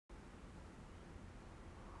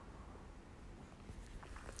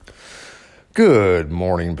Good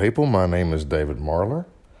morning, people. My name is David Marler.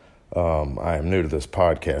 I am new to this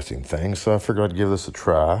podcasting thing, so I figured I'd give this a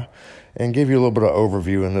try and give you a little bit of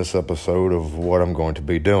overview in this episode of what I'm going to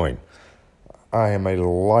be doing. I am a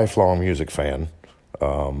lifelong music fan,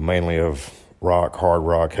 mainly of rock, hard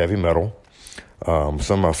rock, heavy metal. Some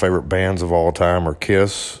of my favorite bands of all time are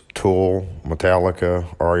Kiss, Tool, Metallica,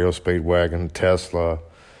 REO Speedwagon, Tesla,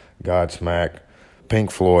 Godsmack,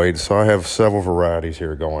 Pink Floyd. So I have several varieties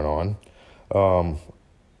here going on. I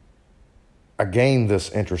gained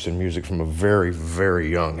this interest in music from a very,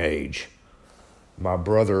 very young age. My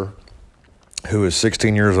brother, who is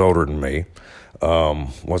 16 years older than me,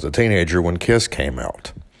 was a teenager when Kiss came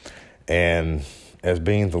out. And as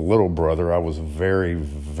being the little brother, I was very,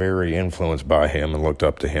 very influenced by him and looked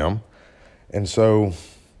up to him. And so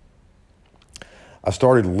I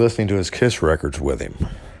started listening to his Kiss records with him.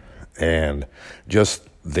 And just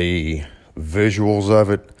the visuals of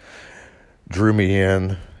it drew me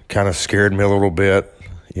in, kind of scared me a little bit,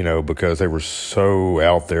 because they were so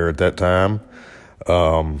out there at that time.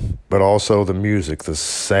 But also the music, the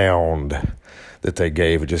sound that they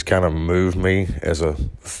gave, it just kind of moved me as a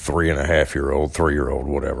 3.5-year-old,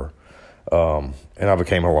 whatever. And I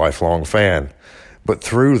became a lifelong fan. But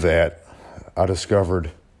through that, I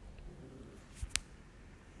discovered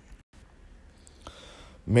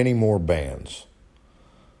many more bands.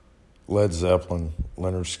 Led Zeppelin,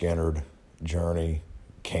 Lynyrd Skynyrd, Journey,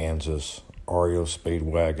 Kansas, REO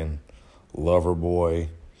Speedwagon, Loverboy,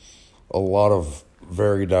 a lot of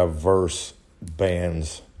very diverse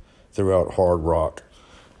bands throughout hard rock,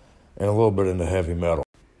 and a little bit into heavy metal.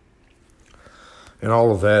 And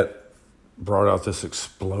all of that brought out this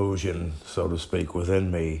explosion, so to speak, within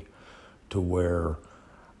me to where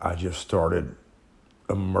I just started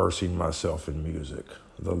immersing myself in music.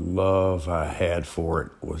 The love I had for it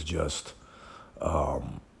was just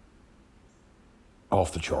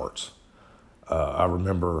off the charts. I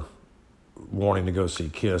remember wanting to go see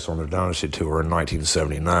Kiss on the Dynasty Tour in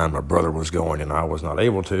 1979. My brother was going, and I was not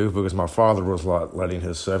able to because my father was letting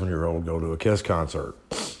his 7-year-old go to a Kiss concert.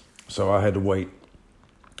 So I had to wait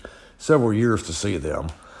several years to see them.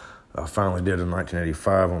 I finally did in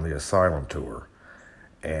 1985 on the Asylum Tour.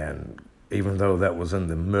 And even though that was in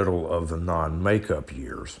the middle of the non-makeup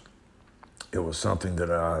years, it was something that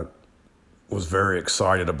I was very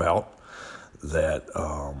excited about, that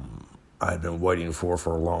I'd been waiting for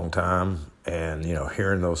a long time. And,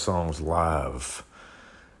 hearing those songs live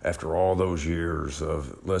after all those years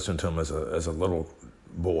of listening to them as a little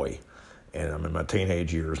boy, and I'm in my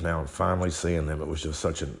teenage years now, and finally seeing them, it was just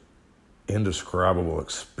such an indescribable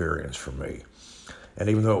experience for me. And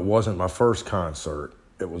even though it wasn't my first concert,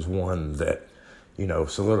 it was one that,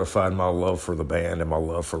 solidified my love for the band and my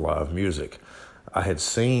love for live music. I had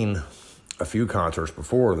seen a few concerts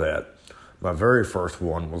before that. My very first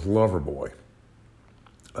one was Loverboy.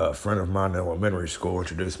 A friend of mine in elementary school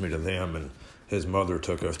introduced me to them, and his mother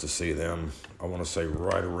took us to see them, I want to say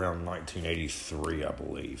right around 1983, I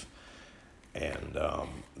believe. And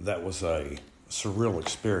that was a surreal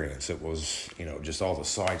experience. It was, just all the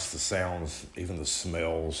sights, the sounds, even the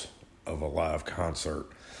smells of a live concert.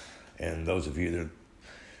 And those of you that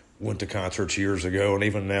went to concerts years ago, and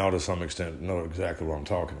even now to some extent, know exactly what I'm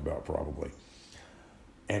talking about probably.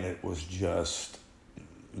 And it was just,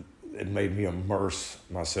 it made me immerse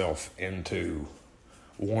myself into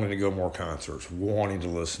wanting to go more concerts, wanting to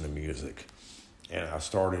listen to music. And I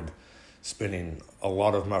started spending a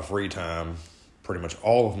lot of my free time, pretty much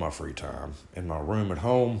all of my free time, in my room at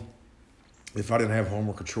home. If I didn't have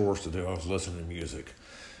homework or chores to do, I was listening to music.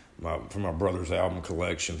 From my brother's album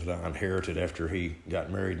collection that I inherited after he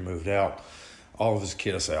got married and moved out, all of his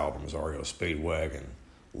Kiss albums, REO Speedwagon,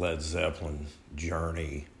 Led Zeppelin,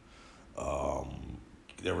 Journey,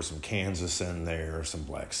 there was some Kansas in there, some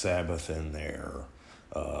Black Sabbath in there,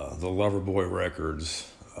 the Loverboy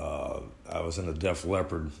records. I was into Def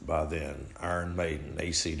Leppard by then, Iron Maiden,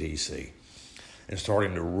 AC/DC, and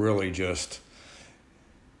starting to really just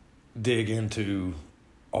dig into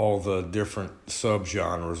all the different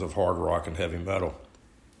subgenres of hard rock and heavy metal.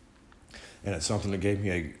 And it's something that gave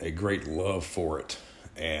me a great love for it,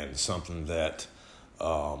 and something that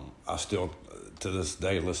I still, to this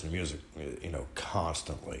day, listen to music,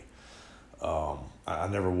 constantly. I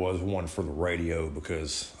never was one for the radio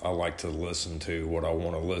because I like to listen to what I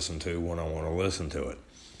want to listen to when I want to listen to it.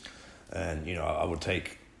 And, I would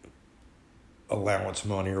take allowance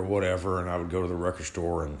money or whatever, and I would go to the record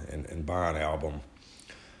store and buy an album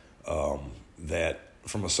that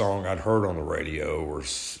from a song I'd heard on the radio, or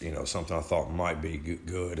something I thought might be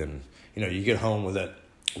good. And you get home with that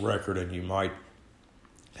record and you might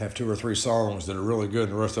have 2 or 3 songs that are really good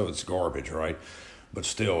and the rest of it's garbage, right? But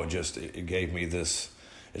still, it gave me this,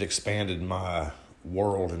 it expanded my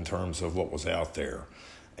world in terms of what was out there.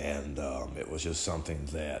 And it was just something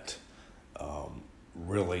that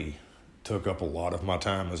really took up a lot of my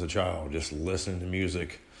time as a child, just listening to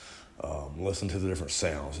music, listening to the different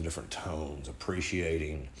sounds, the different tones,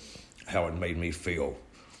 appreciating how it made me feel,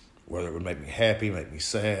 whether it would make me happy, make me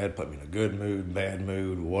sad, put me in a good mood, bad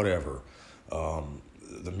mood, whatever.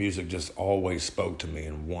 The music just always spoke to me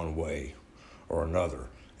in one way or another.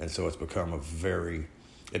 And so it became a very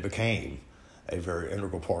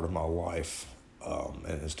integral part of my life, and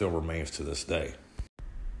it still remains to this day.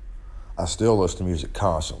 I still listen to music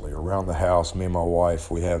constantly. Around the house, me and my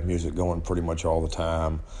wife, we have music going pretty much all the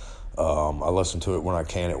time. I listen to it when I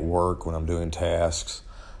can at work, when I'm doing tasks,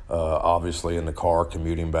 obviously in the car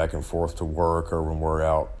commuting back and forth to work, or when we're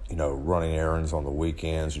out, running errands on the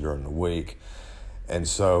weekends or during the week. And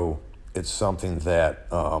so it's something that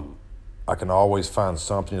I can always find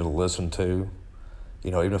something to listen to.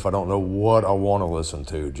 Even if I don't know what I want to listen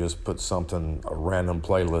to, just put a random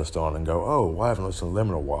playlist on and go, oh, well, I haven't listened to them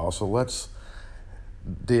in a while, so let's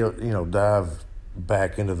dive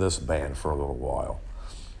back into this band for a little while.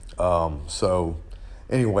 So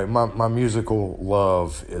anyway, my musical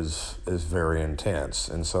love is very intense,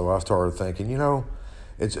 and so I started thinking,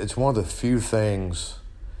 it's one of the few things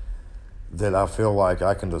that I feel like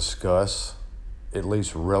I can discuss, at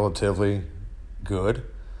least relatively good,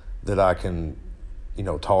 that I can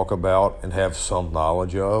talk about and have some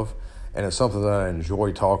knowledge of, and it's something that I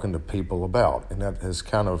enjoy talking to people about, and that is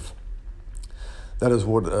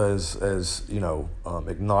what has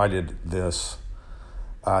ignited this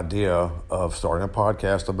idea of starting a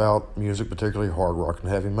podcast about music, particularly hard rock and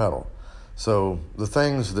heavy metal. So the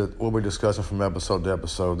things that we'll be discussing from episode to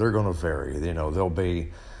episode, they're going to vary. There'll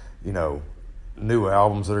be new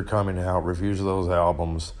albums that are coming out, reviews of those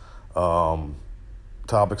albums,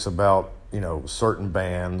 topics about certain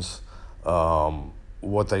bands,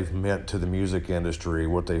 what they've meant to the music industry,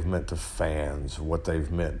 what they've meant to fans, what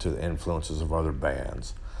they've meant to the influences of other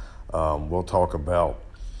bands. We'll talk about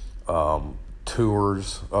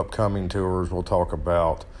tours, upcoming tours. We'll talk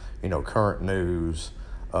about current news.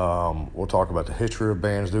 We'll talk about the history of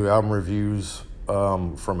bands, do album reviews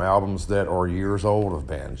from albums that are years old of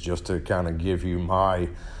bands, just to kind of give you my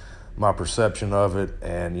perception of it,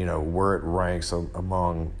 and where it ranks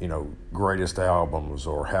among greatest albums,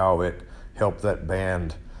 or how it helped that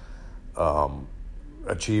band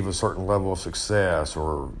achieve a certain level of success,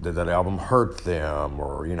 or did that album hurt them,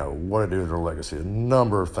 or what it did to their legacy. A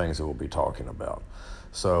number of things that we'll be talking about.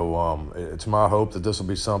 So it's my hope that this will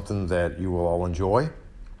be something that you will all enjoy,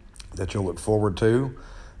 that you'll look forward to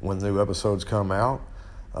when new episodes come out.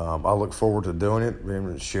 I look forward to doing it, being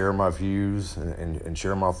able to share my views and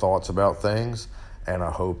share my thoughts about things, and I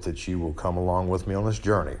hope that you will come along with me on this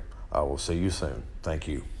journey. I will see you soon. Thank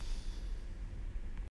you.